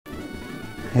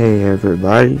Hey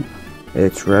everybody,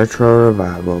 it's Retro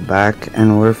Revival back,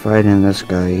 and we're fighting this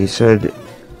guy. He said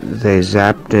they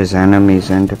zapped his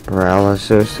enemies into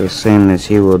paralysis the same as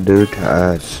he will do to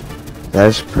us.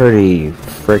 That's pretty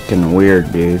freaking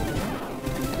weird, dude.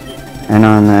 And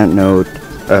on that note,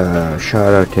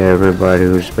 shout out to everybody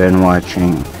who's been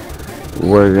watching.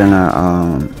 We're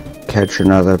gonna catch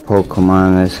another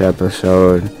Pokemon this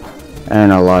episode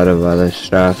and a lot of other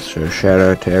stuff, so shout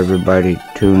out to everybody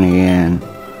tuning in.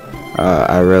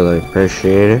 I really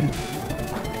appreciate it.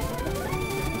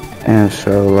 And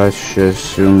so let's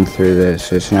just zoom through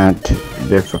this. It's not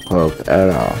difficult at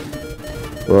all.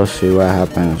 We'll see what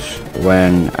happens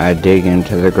when I dig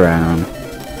into the ground.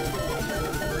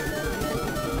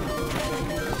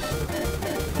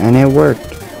 And it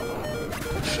worked.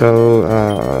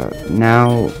 So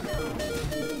now,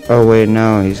 oh wait,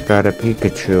 no, he's got a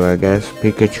Pikachu, I guess.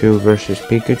 Pikachu versus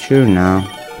Pikachu? No.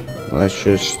 Let's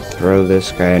just throw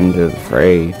this guy into the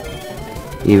fray.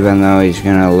 Even though he's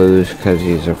gonna lose because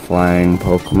he's a flying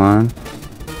Pokemon.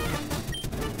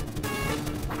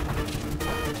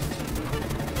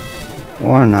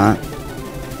 Or not.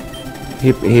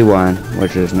 He won,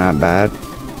 which is not bad.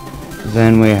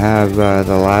 Then we have the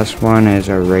last one is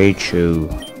a Raichu.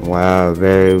 Wow,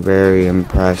 very, very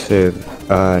impressive.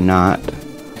 Not.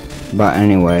 But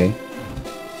anyway.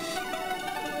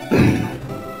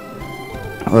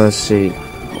 Let's see.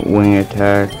 Wing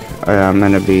attack. I'm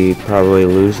gonna be probably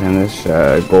losing this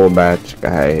Golbat's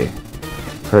guy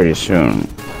pretty soon.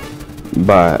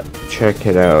 But check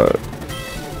it out.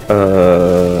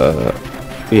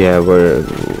 Yeah,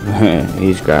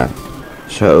 he's gone.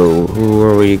 So who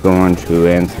are we going to?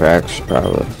 Anthrax,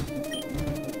 probably.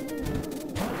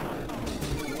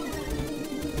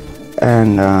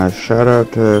 And shout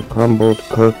out to Crumbled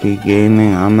Cookie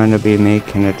Gaming. I'm gonna be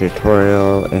making a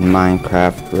tutorial in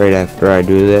Minecraft right after I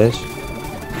do this.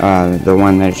 The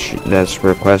one that's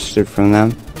requested from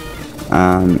them.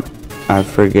 I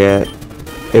forget.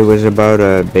 It was about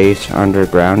a base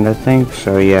underground, I think.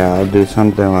 So yeah, I'll do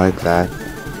something like that.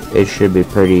 It should be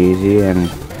pretty easy and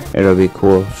it'll be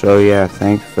cool. So yeah,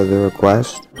 thanks for the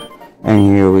request. And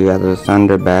here we got the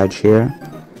Thunder Badge here.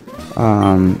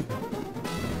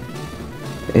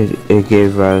 It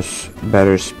gave us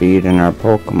better speed in our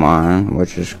Pokemon,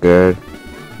 which is good.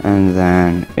 And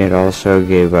then it also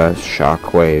gave us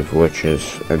Shockwave, which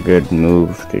is a good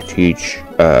move to teach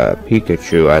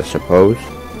Pikachu, I suppose.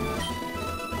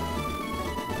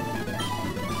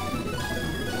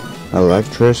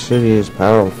 Electricity is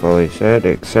powerful, he said,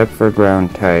 except for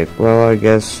ground type. Well, I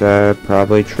guess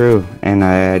probably true. And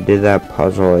I did that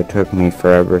puzzle, it took me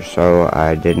forever, so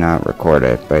I did not record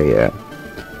it, but yeah.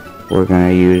 We're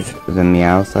gonna use the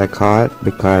Meowth I caught,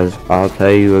 because I'll tell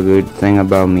you a good thing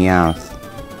about Meowth.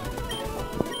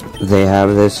 They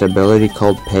have this ability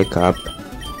called Pickup,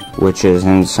 which is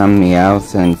in some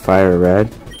Meowth and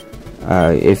FireRed.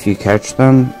 If you catch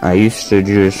them, I used to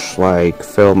just like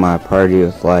fill my party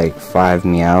with like 5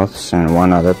 Meowths and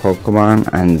 1 other Pokemon,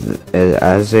 and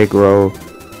as they grow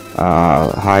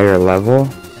higher level,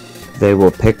 they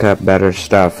will pick up better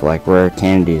stuff like rare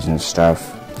candies and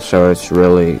stuff. So it's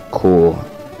really cool.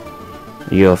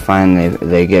 You'll find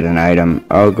they get an item.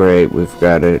 Oh great, we've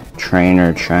got a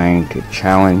trainer trying to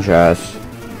challenge us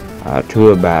to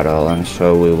a battle, and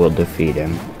so we will defeat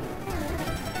him.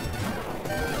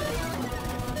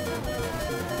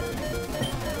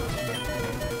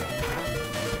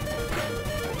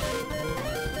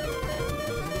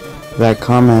 That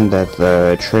comment that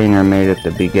the trainer made at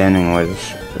the beginning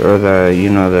was, or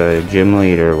the gym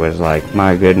leader was like,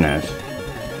 my goodness.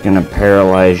 Gonna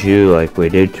paralyze you like we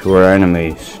did to our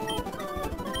enemies.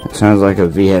 It sounds like a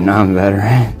Vietnam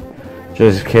veteran.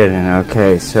 Just kidding.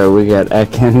 Okay, so we got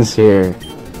Ekans here.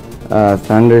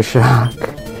 Thunder Shock.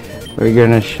 We're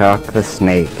gonna shock the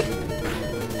snake.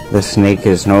 The snake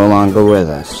is no longer with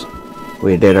us.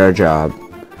 We did our job.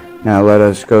 Now let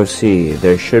us go see.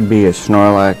 There should be a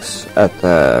Snorlax at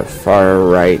the far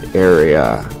right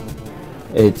area.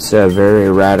 It's a very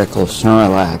radical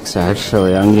Snorlax,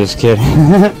 actually. I'm just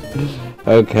kidding.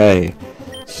 Okay,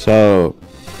 so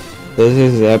this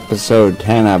is episode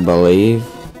 10, I believe.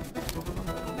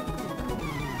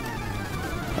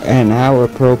 And how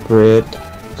appropriate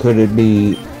could it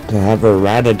be to have a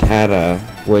Rattata,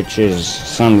 which is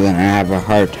something I have a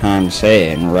hard time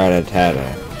saying,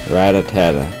 Rattata.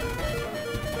 Rattata.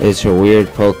 It's a weird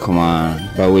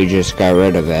Pokemon, but we just got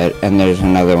rid of it, and there's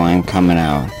another one coming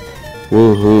out.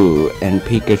 Woohoo, and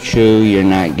Pikachu, you're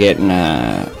not getting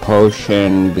a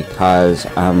potion because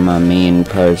I'm a mean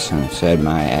person, said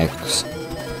my ex.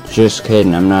 Just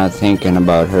kidding, I'm not thinking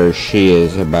about her. She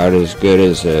is about as good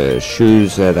as the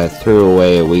shoes that I threw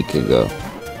away a week ago.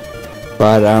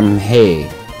 But, hey,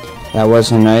 that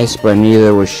wasn't nice, but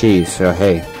neither was she, so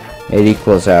hey, it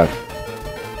equals out.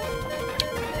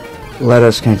 Let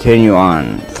us continue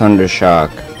on.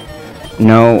 Thundershock.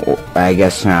 No, I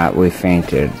guess not. We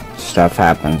fainted. Stuff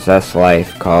happens. That's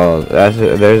life.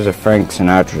 There's a Frank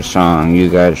Sinatra song. You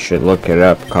guys should look it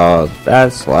up called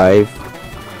That's Life.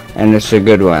 And it's a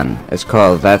good one. It's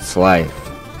called That's Life.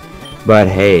 But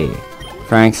hey,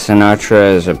 Frank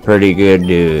Sinatra is a pretty good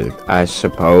dude, I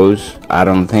suppose. I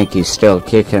don't think he's still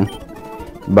kicking.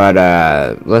 But,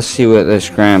 let's see what this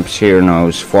Gramps here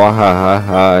knows.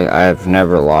 Fwahahaha, I've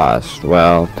never lost.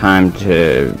 Well, time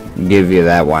to give you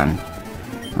that one.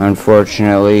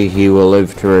 Unfortunately, he will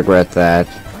live to regret that.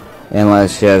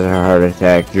 Unless he has a heart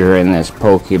attack during this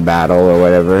Poke battle or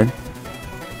whatever.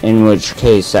 In which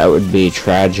case, that would be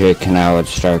tragic and I would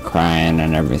start crying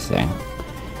and everything.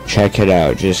 Check it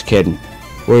out, just kidding.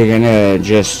 We're gonna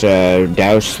just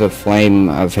douse the flame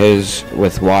of his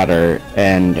with water,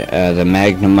 and the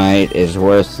Magnemite is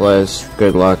worthless.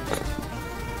 Good luck.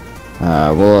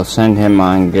 We'll send him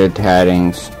on good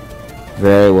tidings.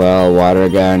 Very well, water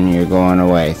gun, you're going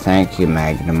away. Thank you,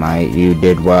 Magnemite. You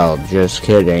did well. Just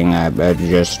kidding. I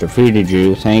just defeated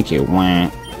you. Thank you. Wah.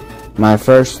 My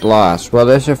first loss. Well,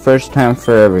 there's a first time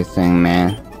for everything,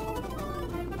 man.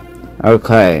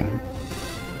 Okay.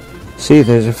 See,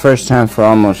 there's a first time for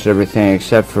almost everything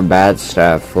except for bad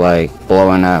stuff, like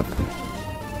blowing up.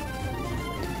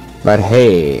 But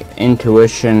hey,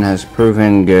 intuition has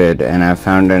proven good, and I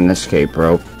found an escape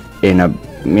rope in a,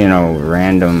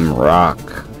 random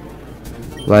rock.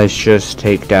 Let's just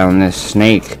take down this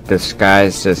snake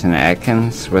disguised as an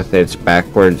Ekans with its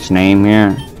backwards name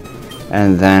here.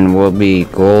 And then we'll be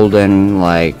golden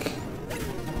like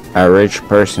a rich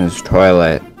person's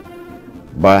toilet.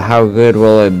 But how good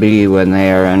will it be when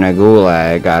they are in a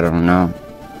gulag? I don't know.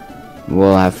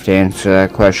 We'll have to answer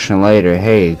that question later.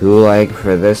 Hey, gulag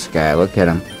for this guy. Look at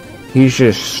him. He's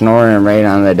just snoring right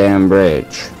on the damn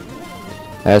bridge.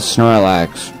 That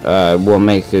Snorlax will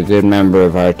make a good member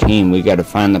of our team. We gotta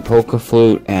find the Poke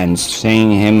Flute and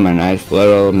sing him a nice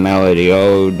little melody.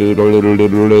 Oh,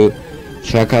 doodle-doodle-doodle-doo.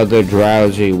 Check out the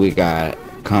Drowsy we got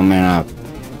coming up.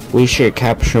 We should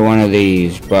capture one of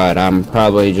these, but I'm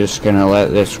probably just gonna let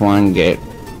this one get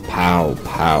pow,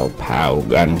 pow, pow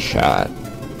gunshot.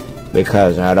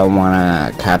 Because I don't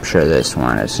wanna capture this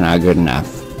one. It's not good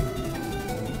enough.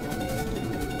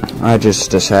 I just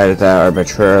decided that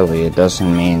arbitrarily. It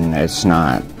doesn't mean it's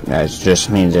not. It just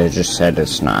means I just said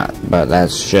it's not. But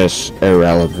that's just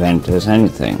irrelevant as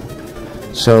anything.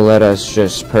 So let us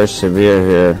just persevere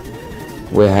here.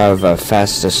 We have a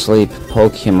fast asleep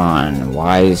Pokemon.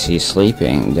 Why is he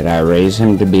sleeping? Did I raise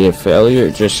him to be a failure?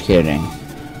 Just kidding.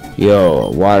 Yo,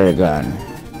 water gun.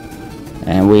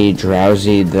 And we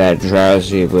drowsied that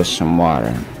Drowsy with some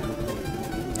water.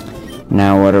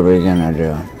 Now what are we gonna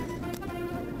do?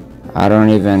 I don't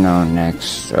even know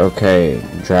next. Okay,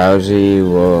 Drowsy,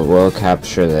 we'll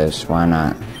capture this. Why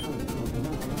not?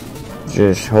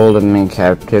 Just hold him in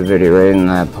captivity right in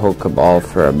that Pokeball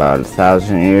for about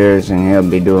 1,000 years and he'll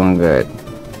be doing good.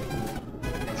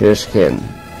 Just kidding.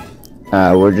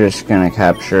 We're just gonna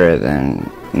capture it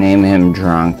and name him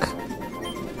Drunk.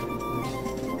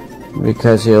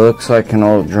 Because he looks like an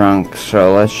old drunk,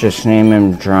 so let's just name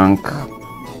him Drunk.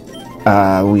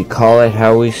 We call it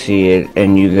how we see it,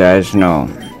 and you guys know.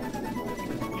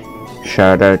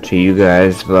 Shout out to you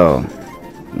guys, though.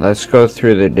 Let's go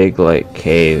through the Diglett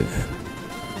Cave.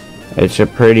 It's a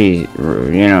pretty,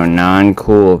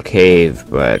 non-cool cave,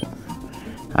 but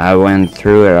I went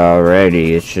through it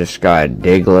already. It's just got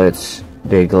Diglets,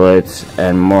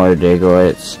 and more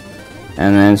Diglets,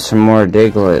 and then some more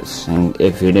Diglets. And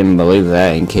if you didn't believe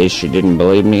that, in case you didn't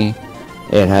believe me,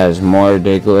 it has more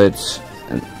Diglets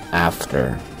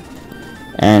after.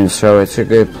 And so it's a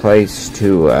good place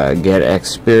to get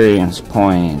experience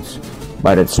points.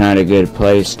 But it's not a good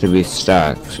place to be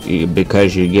stuck,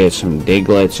 because you get some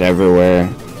Diglets everywhere,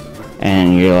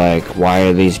 and you're like, why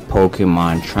are these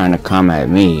Pokemon trying to come at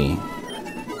me?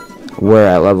 We're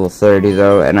at level 30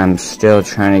 though, and I'm still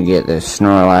trying to get this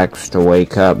Snorlax to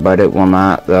wake up, but it will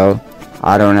not though.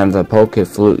 I don't have the Poke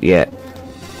Flute yet.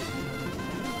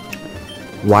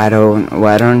 Why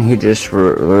don't he just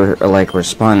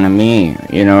respond to me?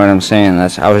 You know what I'm saying?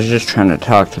 I was just trying to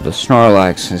talk to the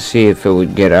Snorlax and see if it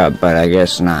would get up, but I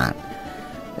guess not.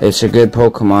 It's a good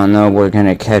Pokemon though. We're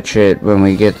gonna catch it when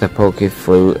we get the Poke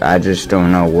Flute. I just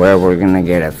don't know where we're gonna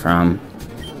get it from.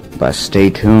 But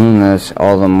stay tuned. That's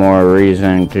all the more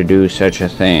reason to do such a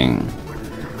thing.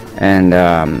 And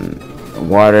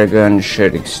water gun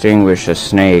should extinguish a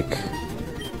snake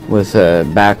with a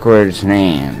backwards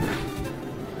name.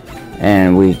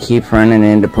 And we keep running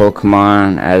into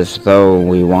Pokemon as though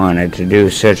we wanted to do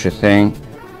such a thing.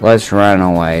 Let's run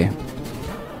away.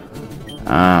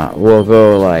 We'll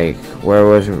go like,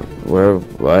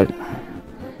 what?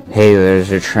 Hey,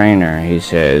 there's a trainer, he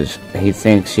says. He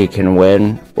thinks he can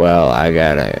win? Well, I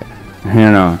got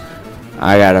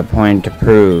a point to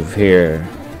prove here.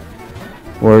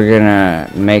 We're gonna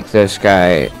make this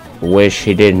guy wish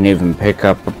he didn't even pick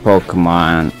up a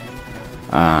Pokemon.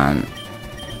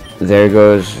 There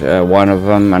goes one of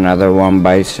them, another one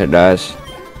bites the dust.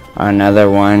 Another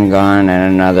one gone,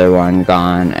 and another one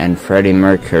gone, and Freddie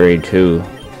Mercury too.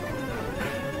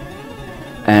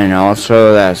 And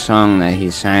also that song that he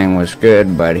sang was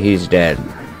good, but he's dead.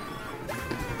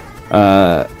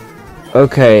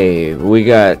 Okay, we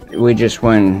just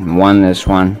won this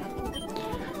one.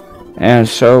 And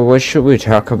so what should we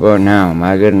talk about now?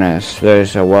 My goodness,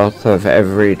 there's a wealth of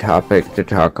every topic to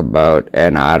talk about,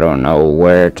 and I don't know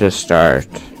where to start.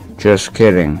 Just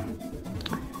kidding.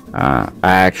 I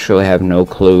actually have no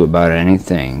clue about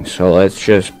anything, so let's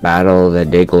just battle the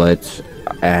Digletts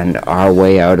and our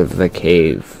way out of the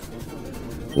cave,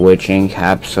 which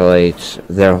encapsulates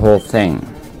their whole thing.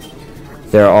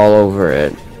 They're all over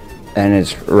it, and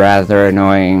it's rather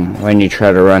annoying when you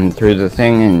try to run through the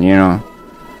thing and,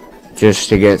 just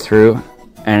to get through,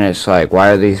 and it's like, why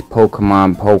are these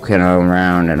Pokemon poking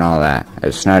around and all that?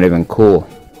 It's not even cool.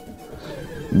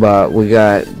 But we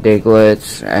got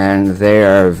Digletts, and they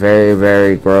are very,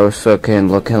 very gross looking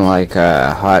like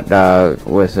a hot dog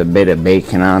with a bit of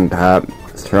bacon on top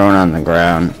thrown on the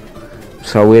ground.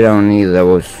 So we don't need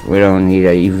those. We don't need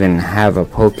to even have a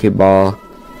Pokeball.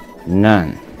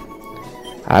 None.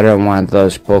 I don't want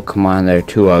those Pokemon. They're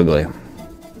too ugly.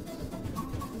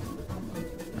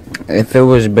 If it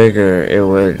was bigger, it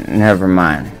would, never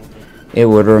mind. It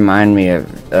would remind me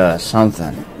of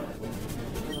something.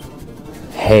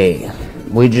 Hey,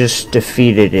 we just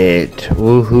defeated it.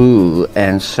 Woohoo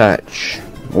and such.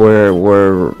 We're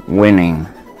winning.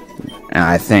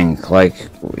 I think. Like,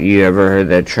 you ever heard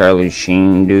that Charlie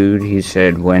Sheen dude? He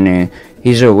said winning.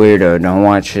 He's a weirdo. Don't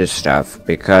watch his stuff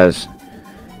because,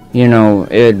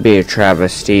 it'd be a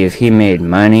travesty if he made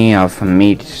money off of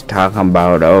me talking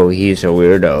about, oh, he's a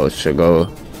weirdo, so go,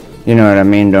 you know what I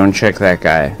mean? Don't check that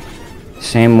guy.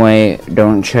 Same way,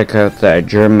 don't check out that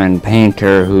German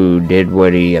painter who did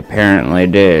what he apparently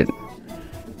did.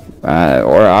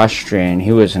 Or Austrian.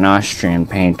 He was an Austrian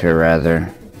painter,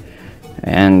 rather.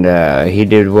 And he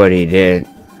did what he did.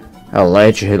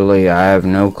 Allegedly, I have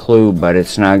no clue, but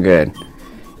it's not good.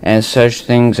 And such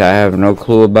things I have no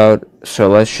clue about, so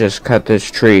let's just cut this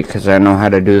tree, because I know how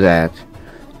to do that.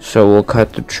 So we'll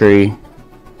cut the tree.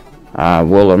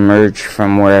 We'll emerge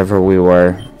from wherever we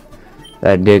were.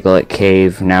 That Diglett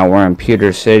cave. Now we're in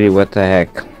Pewter City, what the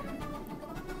heck.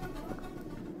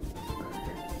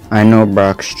 I know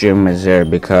Brock's gym is there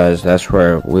because that's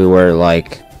where we were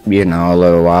like, a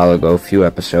little while ago, a few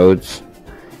episodes.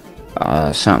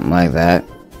 Something like that.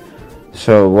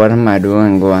 So what am I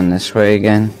doing going this way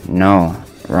again? No,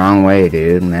 wrong way,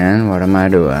 dude, man. What am I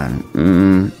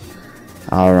doing?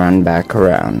 I'll run back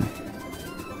around.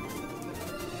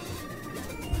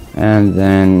 And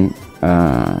then,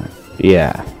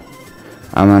 yeah.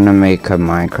 I'm gonna make a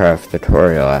Minecraft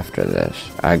tutorial after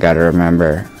this. I gotta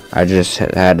remember. I just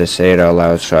had to say it out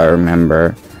loud so I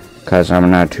remember. Because I'm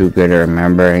not too good at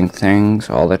remembering things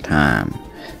all the time.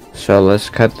 So let's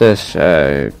cut this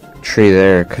tree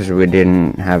there because we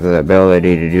didn't have the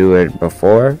ability to do it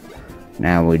before.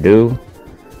 Now we do.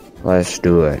 Let's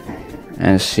do it.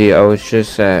 And see, oh, it's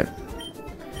just that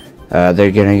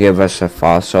they're gonna give us a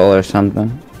fossil or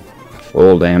something.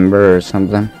 Old Ember or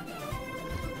something.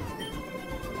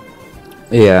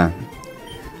 Yeah,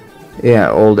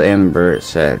 Old Ember, it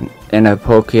said. In a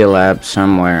Pokélab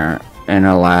somewhere. In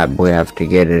a lab, we have to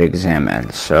get it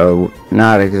examined. So,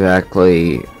 not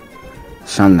exactly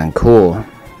something cool.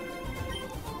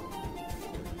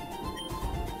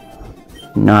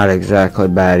 Not exactly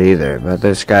bad either. But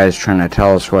this guy's trying to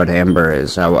tell us what Ember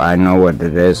is. I know what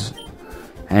it is.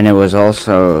 And it was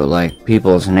also, like,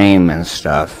 people's name and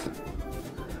stuff.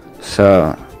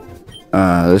 So,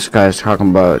 this guy's talking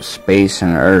about space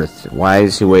and Earth. Why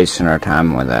is he wasting our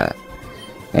time with that?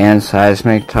 And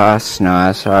seismic toss? No,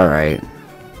 that's alright.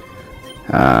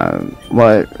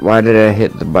 Why did I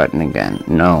hit the button again?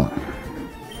 No.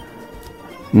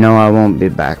 No, I won't be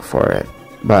back for it.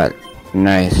 But,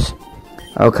 nice.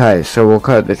 Okay, so we'll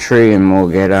cut the tree and we'll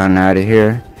get on out of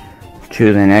here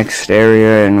to the next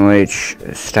area in which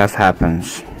stuff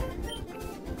happens.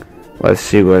 Let's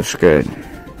see what's good.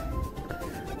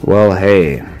 Well,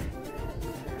 hey,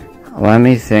 let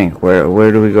me think.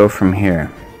 Where do we go from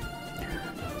here?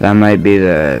 That might be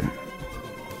the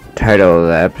title of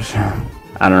the episode.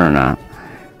 I don't know.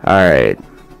 Alright.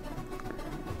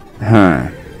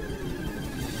 I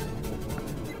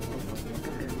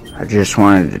just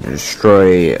wanted to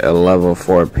destroy a level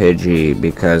 4 Pidgey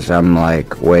because I'm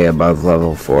like way above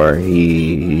level 4.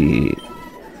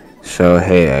 So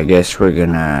hey, I guess we're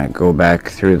gonna go back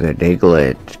through the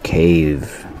Diglett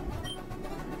cave.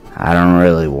 I don't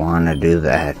really want to do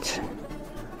that,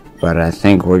 but I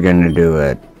think we're gonna do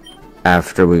it.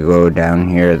 After we go down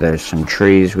here, there's some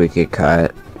trees we could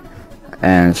cut,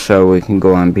 and so we can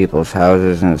go on people's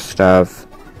houses and stuff.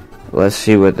 Let's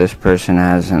see what this person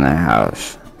has in their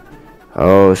house.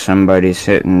 Oh, somebody's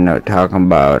sitting talking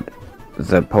about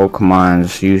the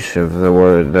Pokemon's use of the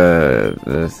word,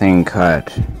 the thing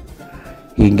cut.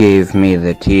 He gave me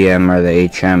the TM or the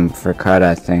HM for cut,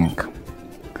 I think.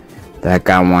 That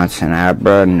guy wants an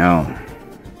Abra? No.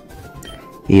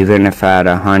 Even if I had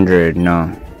 100,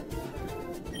 no.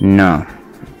 No.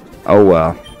 Oh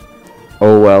well.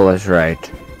 Oh well is right.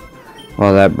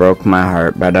 Well, that broke my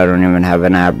heart, but I don't even have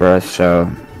an Abra, so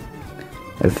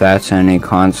if that's any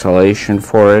consolation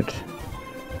for it,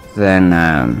 then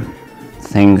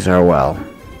things are well.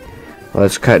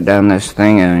 Let's cut down this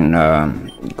thing and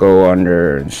go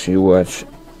under and see what's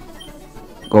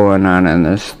going on in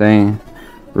this thing.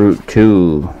 Route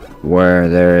 2, where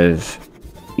there is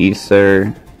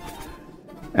ether,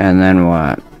 and then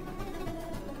what?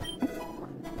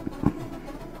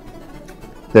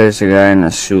 There's a guy in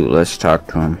a suit. Let's talk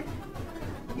to him.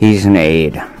 He's an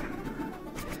aide.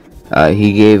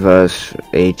 He gave us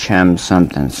HM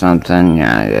something.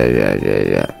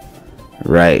 Yeah.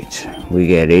 Right. We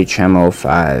get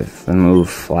HM05, the move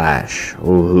Flash.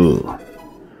 Woohoo.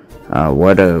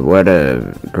 What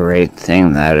a great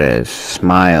thing that is.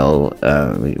 Smile.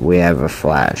 We have a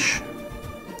Flash.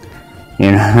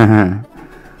 You know?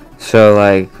 So,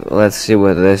 like, let's see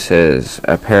what this is.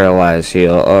 A paralyzed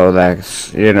heal. Oh,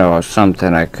 that's, you know,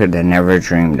 something I could have never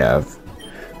dreamed of.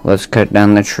 Let's cut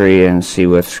down the tree and see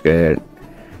what's good.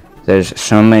 There's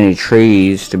so many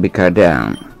trees to be cut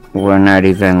down. We're not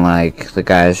even like the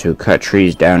guys who cut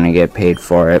trees down and get paid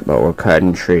for it, but we're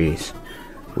cutting trees.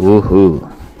 Woohoo.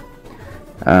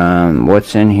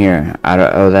 What's in here?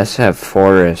 Oh, that's that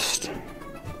forest.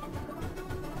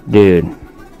 Dude.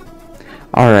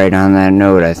 Alright, on that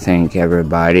note, I think,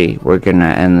 everybody, we're gonna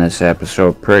end this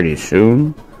episode pretty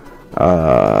soon.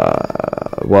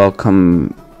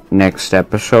 Welcome next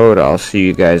episode. I'll see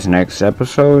you guys next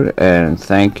episode, and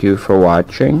thank you for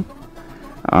watching.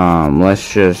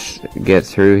 Let's just get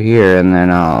through here, and then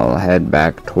I'll head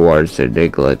back towards the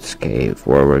Diglett's cave,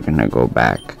 where we're gonna go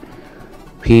back.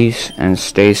 Peace, and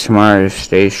stay smart,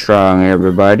 stay strong,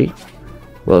 everybody.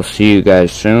 We'll see you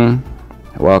guys soon.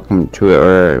 Welcome to it,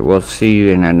 or we'll see you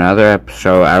in another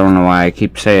episode. I don't know why I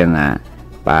keep saying that.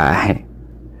 Bye.